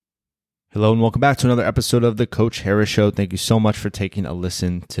Hello and welcome back to another episode of the Coach Harris Show. Thank you so much for taking a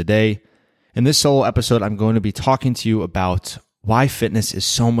listen today. In this solo episode, I'm going to be talking to you about why fitness is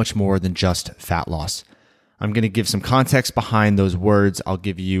so much more than just fat loss. I'm going to give some context behind those words. I'll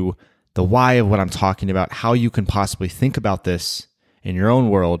give you the why of what I'm talking about, how you can possibly think about this in your own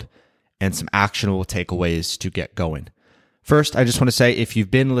world, and some actionable takeaways to get going. First, I just want to say if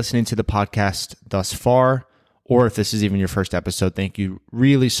you've been listening to the podcast thus far, or if this is even your first episode, thank you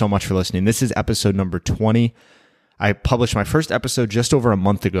really so much for listening. This is episode number 20. I published my first episode just over a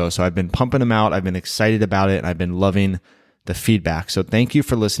month ago, so I've been pumping them out. I've been excited about it, and I've been loving the feedback. So thank you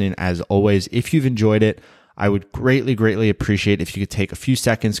for listening. As always, if you've enjoyed it, I would greatly appreciate if you could take a few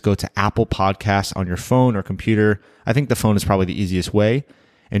seconds, go to Apple Podcasts on your phone or computer. I think the phone is probably the easiest way,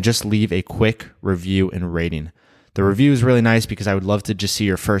 and just leave a quick review and rating. The review is really nice because I would love to just see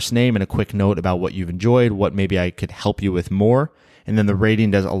your first name and a quick note about what you've enjoyed, what maybe I could help you with more. And then the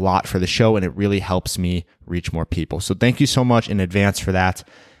rating does a lot for the show, and it really helps me reach more people. So thank you so much in advance for that.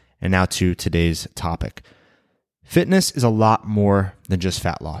 And now to today's topic. Fitness is a lot more than just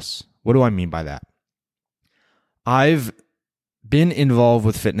fat loss. What do I mean by that? I've been involved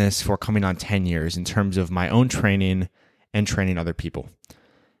with fitness for coming on 10 years in terms of my own training and training other people.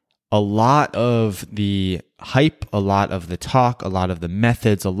 A lot of the hype, a lot of the talk, a lot of the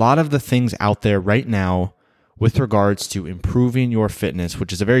methods, a lot of the things out there right now with regards to improving your fitness,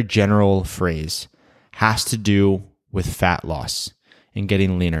 which is a very general phrase, has to do with fat loss and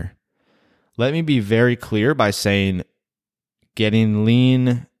getting leaner. Let me be very clear by saying getting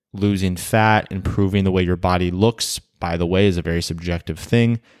lean, losing fat, improving the way your body looks, by the way, is a very subjective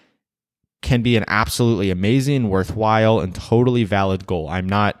thing, can be an absolutely amazing, worthwhile, and totally valid goal. I'm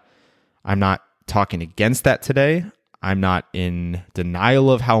not talking against that today. I'm not in denial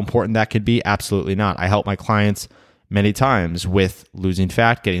of how important that could be. Absolutely not. I help my clients many times with losing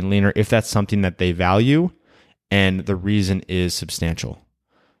fat, getting leaner, if that's something that they value and the reason is substantial.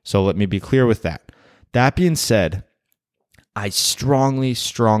 So let me be clear with that. That being said, I strongly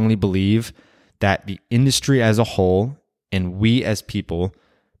believe that the industry as a whole and we as people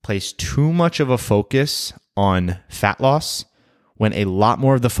place too much of a focus on fat loss when a lot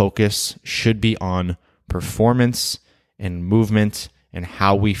more of the focus should be on performance and movement and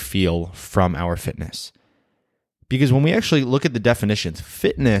how we feel from our fitness. Because when we actually look at the definitions,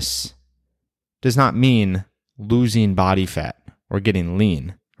 fitness does not mean losing body fat or getting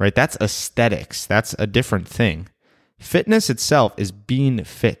lean, right? That's aesthetics. That's a different thing. Fitness itself is being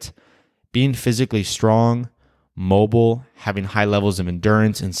fit, being physically strong, mobile, having high levels of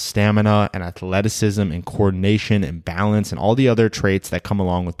endurance and stamina and athleticism and coordination and balance and all the other traits that come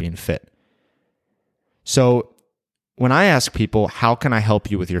along with being fit. So when I ask people, how can I help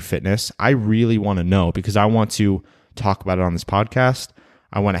you with your fitness? I really want to know because I want to talk about it on this podcast.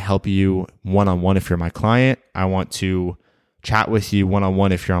 I want to help you one-on-one if you're my client. I want to chat with you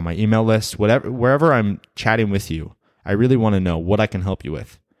one-on-one if you're on my email list, wherever I'm chatting with you. I really want to know what I can help you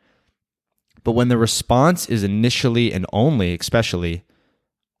with. But when the response is initially and only, especially,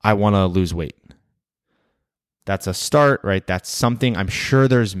 I want to lose weight. That's a start, right? That's something. I'm sure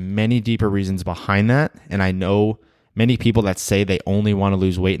there's many deeper reasons behind that. And I know many people that say they only want to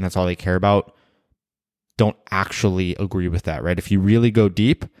lose weight and that's all they care about don't actually agree with that, right? If you really go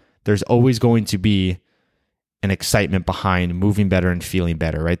deep, there's always going to be an excitement behind moving better and feeling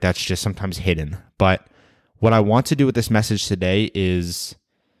better, right? That's just sometimes hidden. But what I want to do with this message today is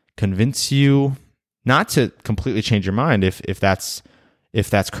convince you not to completely change your mind if that's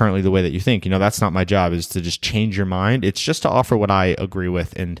currently the way that you think. That's not my job, is to just change your mind. It's just to offer what I agree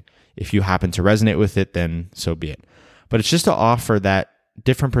with, and if you happen to resonate with it, then so be it. But it's just to offer that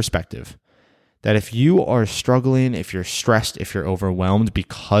different perspective, that if you are struggling, if you're stressed, if you're overwhelmed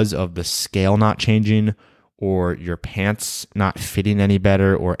because of the scale not changing or your pants not fitting any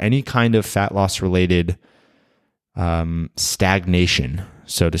better or any kind of fat loss related stagnation,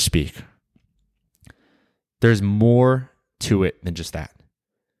 so to speak, there's more to it than just that.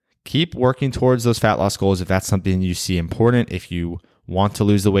 Keep working towards those fat loss goals if that's something you see important, if you want to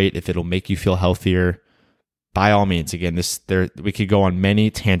lose the weight, if it'll make you feel healthier. By all means, again, we could go on many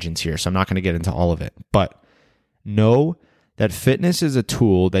tangents here, so I'm not going to get into all of it. But know that fitness is a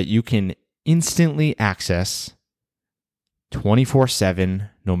tool that you can instantly access 24/7,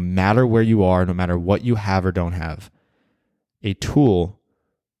 no matter where you are, no matter what you have or don't have. A tool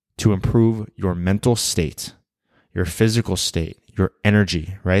to improve your mental state, your physical state, your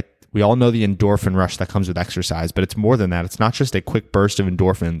energy, right? We all know the endorphin rush that comes with exercise, but it's more than that. It's not just a quick burst of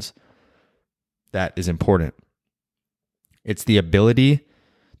endorphins that is important. It's the ability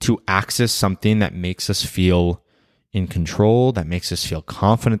to access something that makes us feel in control, that makes us feel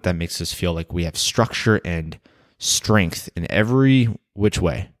confident, that makes us feel like we have structure and strength in every which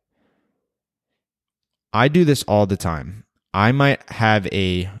way. I do this all the time. I might have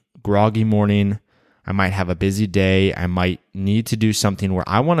a groggy morning. I might have a busy day. I might need to do something where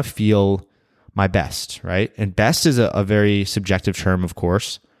I want to feel my best, right? And best is a very subjective term, of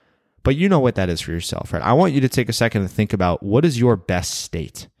course, but you know what that is for yourself, right? I want you to take a second and think about what is your best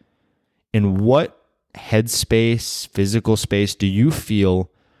state? In what headspace, physical space do you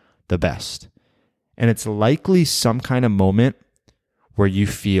feel the best? And it's likely some kind of moment where you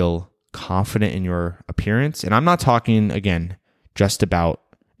feel confident in your appearance. And I'm not talking, again, just about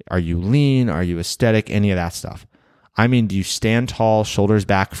are you lean, are you aesthetic, any of that stuff. I mean, do you stand tall, shoulders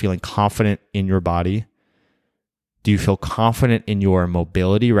back, feeling confident in your body? Do you feel confident in your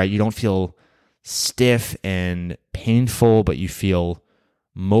mobility, right? You don't feel stiff and painful, but you feel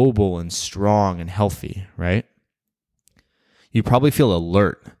mobile and strong and healthy, right? You probably feel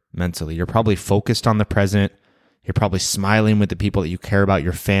alert mentally. You're probably focused on the present. You're probably smiling with the people that you care about,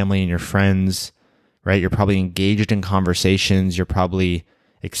 your family and your friends, right? You're probably engaged in conversations. You're probably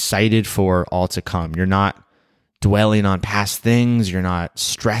excited for all to come. You're not dwelling on past things. You're not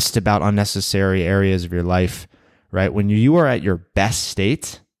stressed about unnecessary areas of your life, right? When you are at your best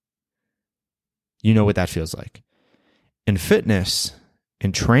state, you know what that feels like. In fitness,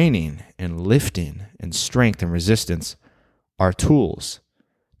 in training, and lifting, and strength and resistance are tools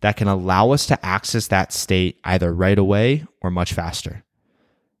that can allow us to access that state either right away or much faster.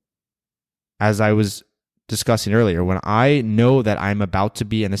 As I was discussing earlier, when I know that I'm about to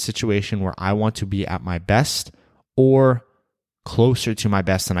be in a situation where I want to be at my best or closer to my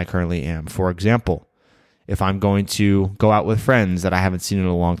best than I currently am. For example, if I'm going to go out with friends that I haven't seen in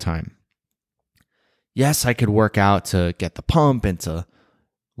a long time. Yes, I could work out to get the pump and to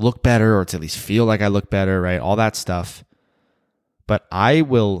look better or to at least feel like I look better, right? All that stuff. But I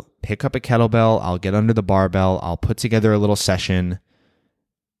will pick up a kettlebell, I'll get under the barbell, I'll put together a little session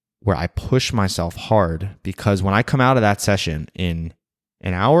where I push myself hard, because when I come out of that session in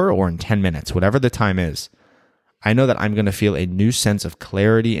an hour or in 10 minutes, whatever the time is, I know that I'm going to feel a new sense of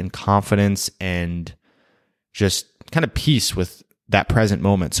clarity and confidence and just kind of peace with that present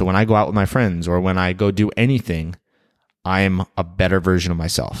moment. So when I go out with my friends or when I go do anything, I'm a better version of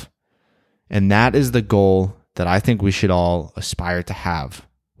myself. And that is the goal that I think we should all aspire to have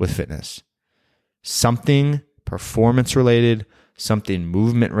with fitness. Something performance related, something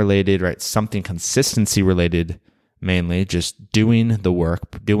movement related, right? Something consistency related, mainly just doing the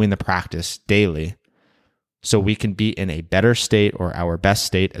work, doing the practice daily, so we can be in a better state or our best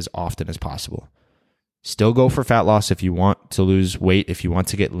state as often as possible. Still go for fat loss if you want to lose weight, if you want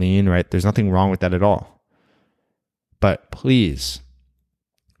to get lean, right? There's nothing wrong with that at all. But please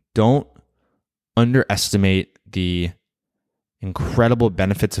don't underestimate the incredible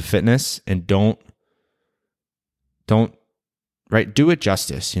benefits of fitness, and don't do it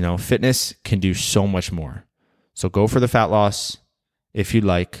justice. You know, fitness can do so much more. So go for the fat loss if you'd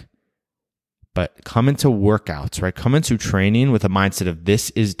like, but come into workouts, right? Come into training with a mindset of this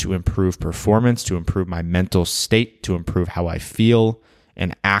is to improve performance, to improve my mental state, to improve how I feel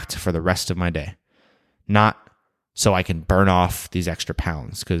and act for the rest of my day. Not so I can burn off these extra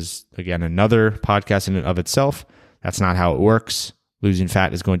pounds. Because again, another podcast in and of itself, that's not how it works. Losing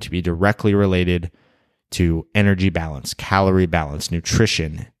fat is going to be directly related to energy balance, calorie balance,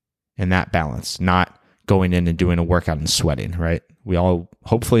 nutrition, and that balance, not going in and doing a workout and sweating, right? We all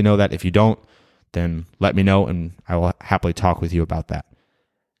hopefully know that. If you don't, then let me know and I will happily talk with you about that.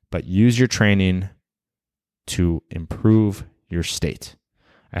 But use your training to improve your state.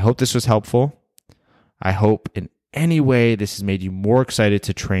 I hope this was helpful. I hope in any way this has made you more excited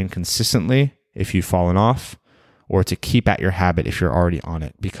to train consistently if you've fallen off, or to keep at your habit if you're already on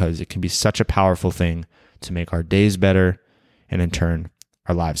it, because it can be such a powerful thing to make our days better and in turn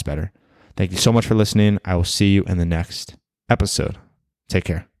our lives better. Thank you so much for listening. I will see you in the next episode. Take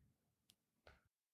care.